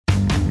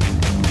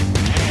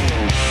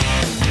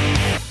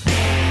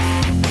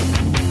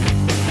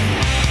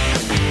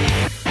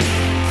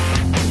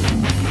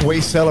We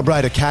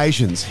celebrate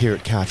occasions here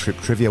at Car Trip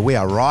Trivia. We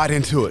are right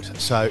into it.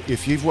 So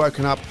if you've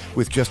woken up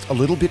with just a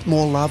little bit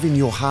more love in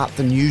your heart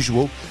than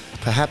usual,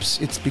 perhaps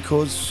it's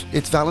because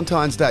it's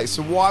Valentine's Day.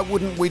 So why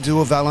wouldn't we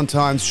do a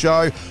Valentine's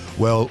show?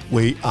 Well,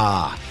 we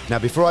are. Now,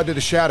 before I do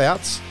the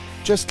shout-outs,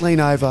 just lean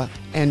over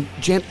and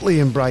gently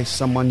embrace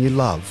someone you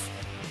love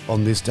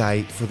on this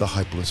day for the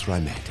hopeless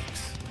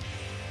romantics.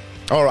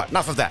 All right,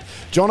 enough of that.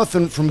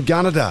 Jonathan from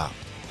Gunnedah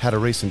had a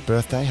recent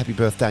birthday. Happy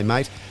birthday,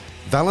 mate.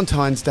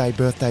 Valentine's Day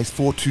birthdays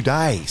for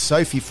today.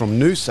 Sophie from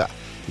Noosa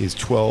is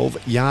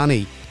 12.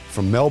 Yanni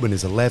from Melbourne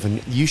is 11.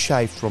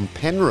 Yushay from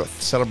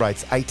Penrith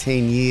celebrates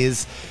 18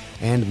 years.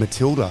 And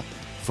Matilda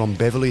from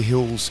Beverly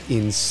Hills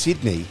in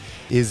Sydney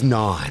is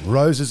 9.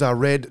 Roses are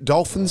red,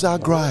 dolphins are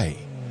grey.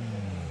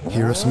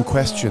 Here are some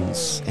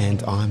questions,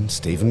 and I'm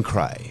Stephen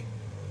Cray.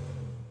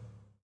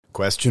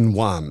 Question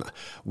 1.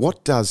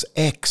 What does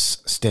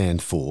X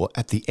stand for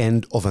at the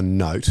end of a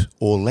note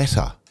or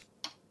letter?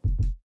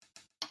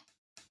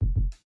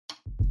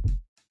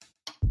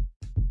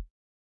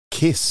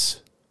 Kiss.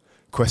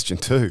 Question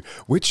 2.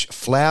 Which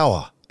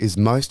flower is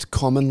most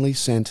commonly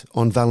sent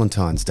on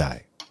Valentine's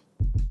Day?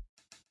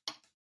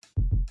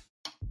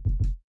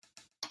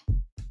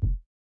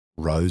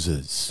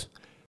 Roses.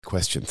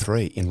 Question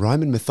 3. In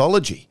Roman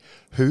mythology,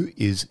 who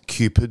is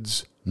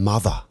Cupid's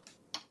mother?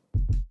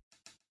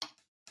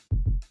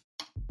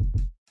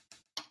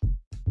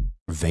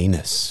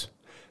 Venus.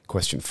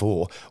 Question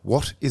 4.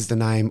 What is the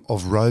name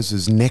of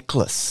Rose's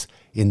necklace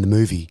in the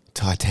movie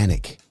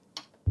Titanic?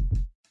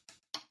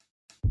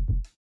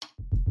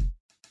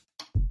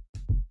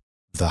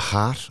 The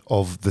Heart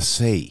of the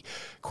Sea.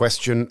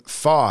 Question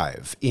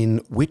 5.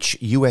 In which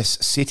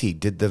US city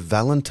did the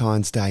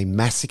Valentine's Day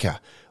Massacre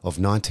of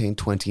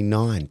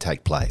 1929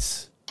 take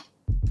place?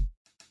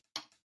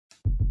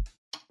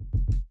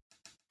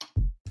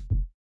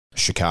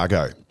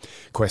 Chicago.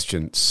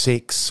 Question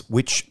 6.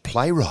 Which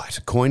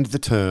playwright coined the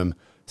term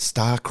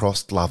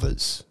star-crossed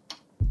lovers?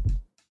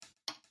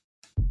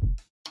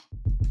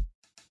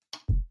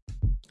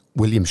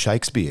 William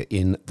Shakespeare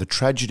in The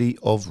Tragedy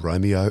of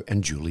Romeo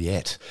and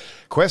Juliet.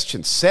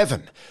 Question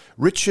 7.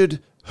 Richard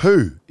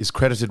who is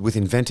credited with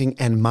inventing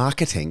and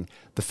marketing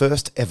the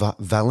first ever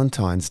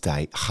Valentine's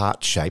Day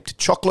heart-shaped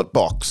chocolate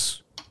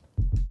box?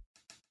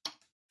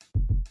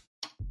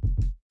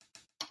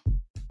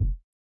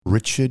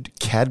 Richard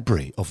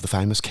Cadbury of the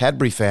famous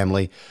Cadbury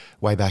family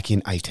way back in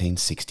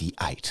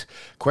 1868.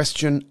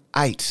 Question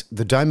 8.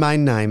 The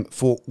domain name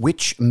for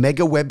which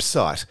mega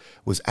website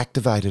was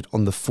activated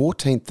on the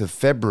 14th of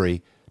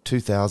February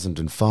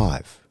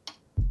 2005?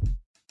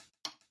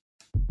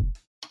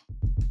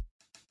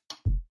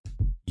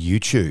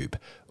 YouTube,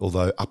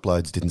 although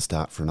uploads didn't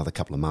start for another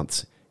couple of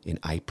months in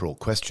April.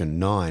 Question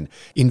 9.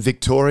 In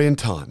Victorian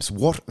times,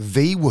 what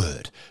V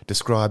word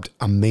described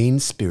a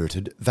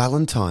mean-spirited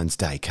Valentine's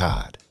Day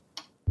card?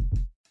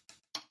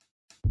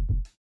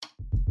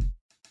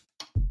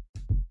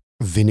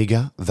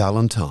 Vinegar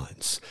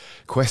Valentines.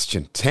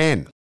 Question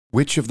 10.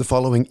 Which of the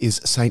following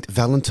is Saint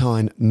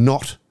Valentine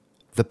not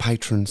the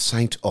patron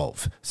saint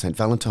of? Saint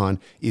Valentine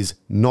is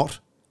not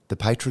the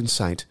patron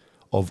saint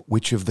of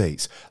which of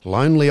these?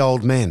 Lonely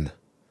old men,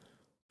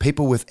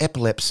 people with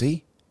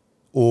epilepsy,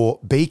 or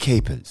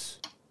beekeepers?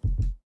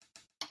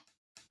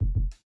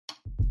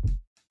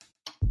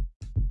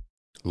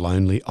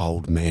 Lonely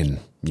old men.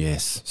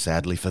 Yes,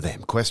 sadly for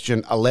them.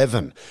 Question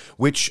 11.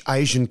 Which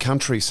Asian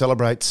country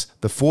celebrates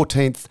the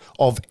 14th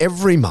of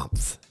every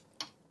month?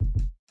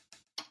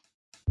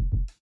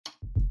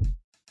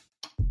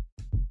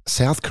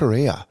 South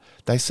Korea.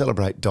 They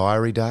celebrate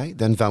Diary Day,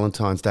 then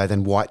Valentine's Day,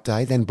 then White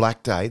Day, then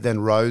Black Day, then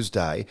Rose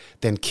Day,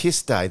 then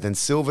Kiss Day, then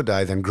Silver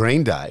Day, then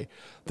Green Day,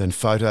 then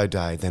Photo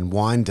Day, then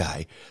Wine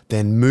Day,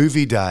 then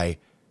Movie Day,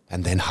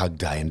 and then Hug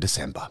Day in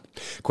December.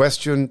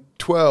 Question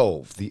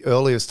 12. The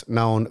earliest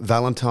known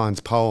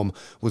Valentine's poem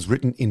was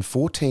written in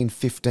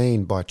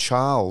 1415 by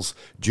Charles,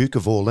 Duke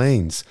of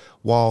Orleans,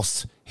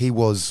 whilst he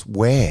was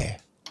where?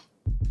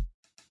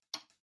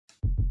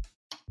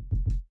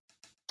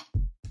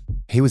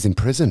 He was in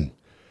prison.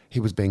 He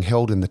was being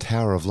held in the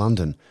Tower of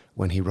London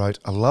when he wrote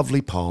a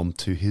lovely poem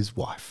to his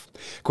wife.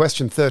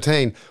 Question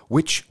 13.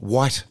 Which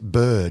white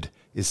bird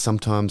is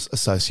sometimes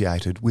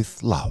associated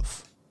with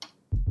love?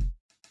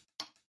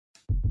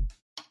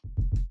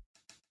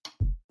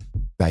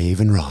 They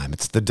even rhyme.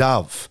 It's the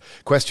dove.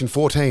 Question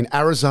 14.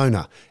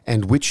 Arizona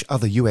and which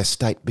other US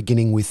state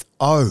beginning with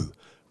O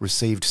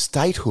received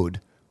statehood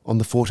on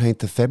the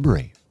 14th of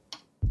February?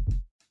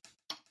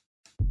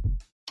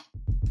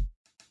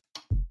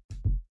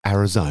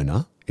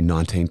 Arizona in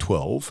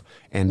 1912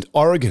 and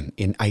Oregon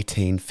in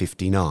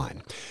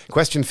 1859.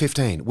 Question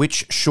 15.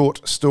 Which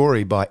short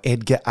story by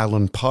Edgar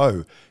Allan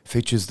Poe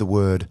features the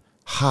word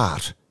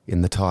heart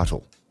in the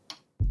title?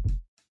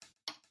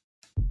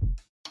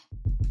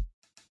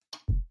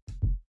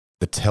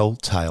 The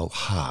Telltale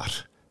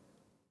Heart.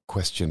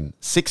 Question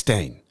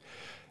 16.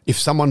 If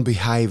someone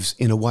behaves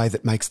in a way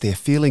that makes their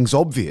feelings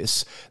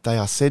obvious, they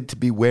are said to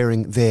be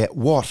wearing their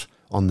what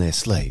on their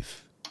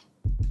sleeve?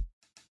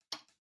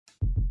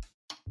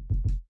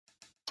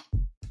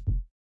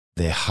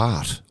 their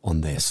heart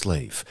on their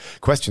sleeve.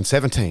 Question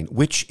 17.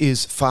 Which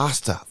is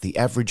faster, the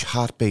average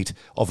heartbeat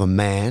of a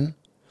man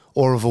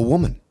or of a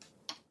woman?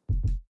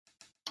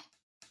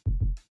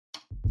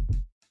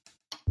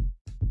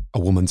 A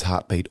woman's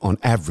heartbeat on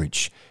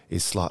average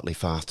is slightly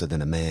faster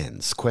than a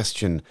man's.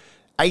 Question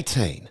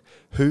 18.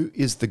 Who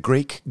is the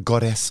Greek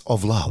goddess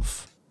of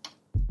love?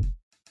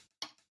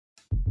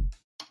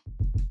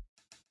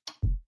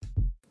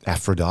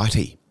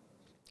 Aphrodite.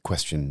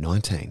 Question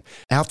 19.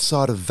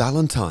 Outside of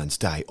Valentine's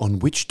Day, on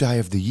which day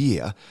of the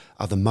year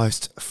are the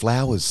most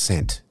flowers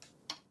sent?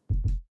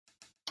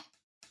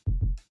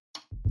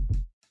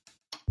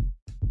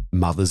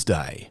 Mother's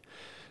Day.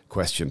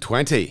 Question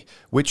 20.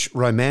 Which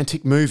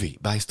romantic movie,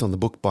 based on the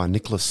book by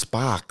Nicholas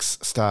Sparks,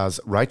 stars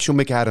Rachel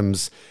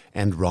McAdams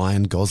and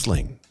Ryan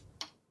Gosling?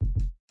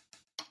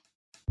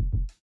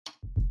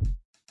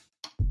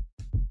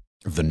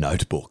 The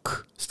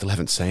Notebook. Still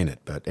haven't seen it,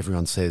 but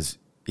everyone says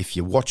if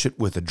you watch it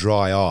with a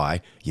dry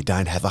eye, you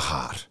don't have a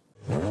heart.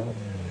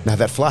 Now,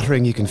 that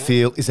fluttering you can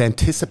feel is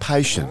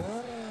anticipation.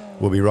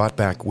 We'll be right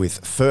back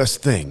with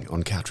First Thing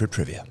on Car Trip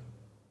Trivia.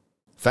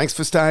 Thanks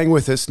for staying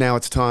with us. Now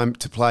it's time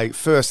to play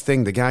First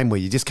Thing, the game where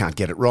you just can't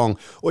get it wrong.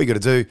 All you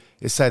got to do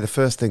is say the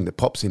first thing that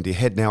pops into your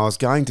head. Now, I was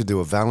going to do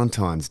a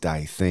Valentine's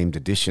Day themed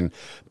edition,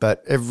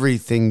 but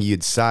everything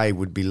you'd say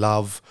would be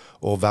love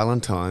or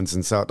Valentine's,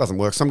 and so it doesn't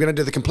work. So I'm going to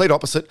do the complete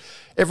opposite.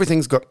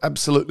 Everything's got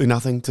absolutely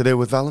nothing to do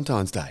with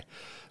Valentine's Day.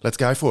 Let's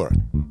go for it.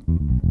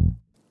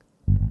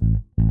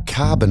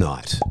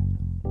 Carbonite.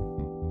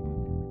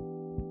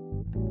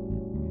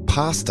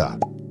 Pasta.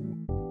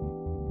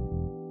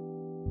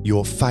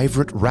 Your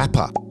favourite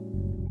rapper.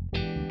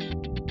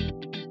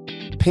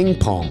 Ping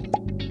pong.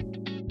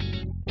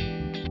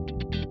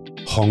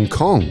 Hong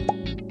Kong.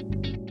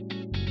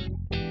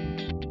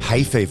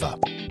 Hay fever.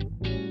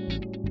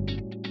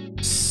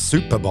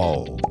 Super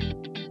Bowl.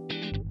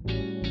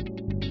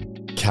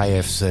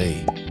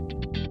 KFC.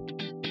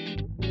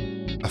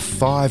 A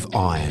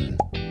 5-iron.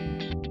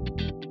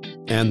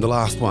 And the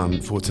last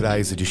one for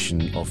today's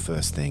edition of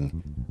First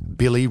Thing,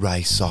 Billy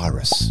Ray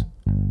Cyrus.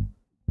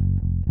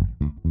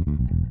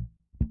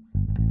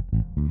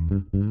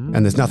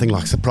 And there's nothing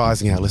like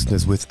surprising our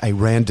listeners with a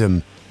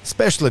random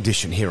special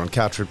edition here on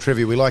Car Trip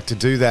Trivia. We like to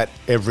do that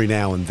every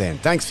now and then.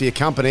 Thanks for your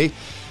company.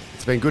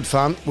 It's been good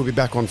fun. We'll be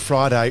back on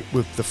Friday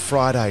with the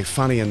Friday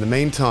Funny. In the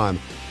meantime,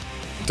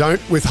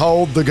 don't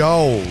withhold the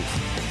gold.